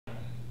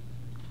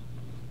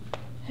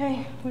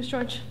Hey, where's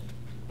George?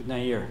 He's not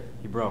here.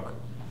 He broke.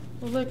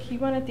 Well, look, he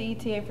went at the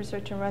ETA for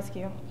search and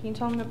rescue. Can you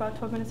tell him about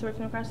 12 minutes away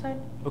from the crash site?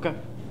 Okay.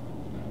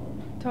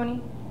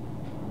 Tony?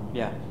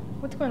 Yeah.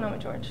 What's going on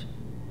with George?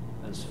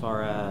 As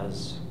far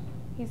as...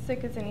 He's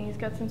sick, isn't he? He's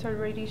got some sort of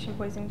radiation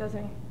poisoning,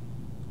 doesn't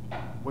he?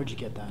 Where'd you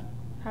get that?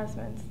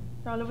 Hazmats.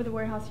 They're all over the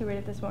warehouse he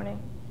raided this morning.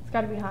 It's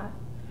gotta be hot.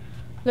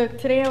 Look,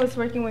 today I was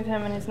working with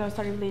him and his nose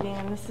started bleeding,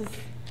 and this is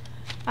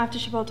after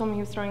Chappelle told me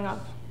he was throwing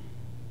up.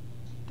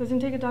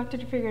 Doesn't take a doctor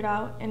to figure it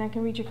out, and I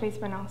can read your face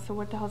by now, so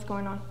what the hell's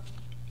going on?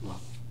 Look,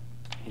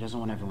 he doesn't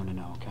want everyone to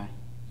know, okay?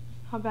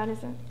 How bad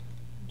is it?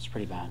 It's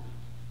pretty bad.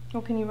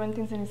 Oh, can you run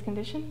things in his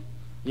condition?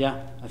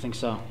 Yeah, I think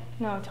so.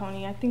 No,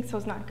 Tony, I think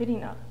so's not good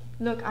enough.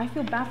 Look, I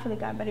feel bad for the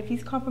guy, but if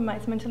he's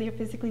compromised mentally or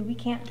physically, we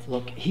can't.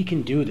 Look, he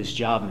can do this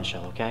job,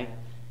 Michelle, okay?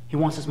 He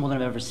wants this more than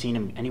I've ever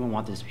seen anyone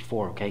want this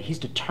before, okay? He's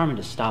determined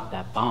to stop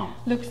that bomb.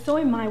 Look, so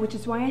am I, which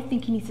is why I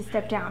think he needs to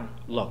step down.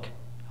 Look,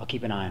 I'll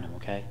keep an eye on him,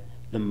 okay?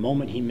 The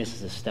moment he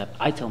misses a step,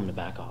 I tell him to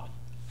back off.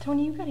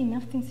 Tony, you got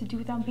enough things to do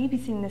without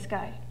babysitting this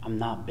guy. I'm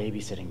not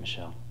babysitting,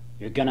 Michelle.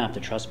 You're gonna have to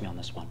trust me on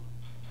this one.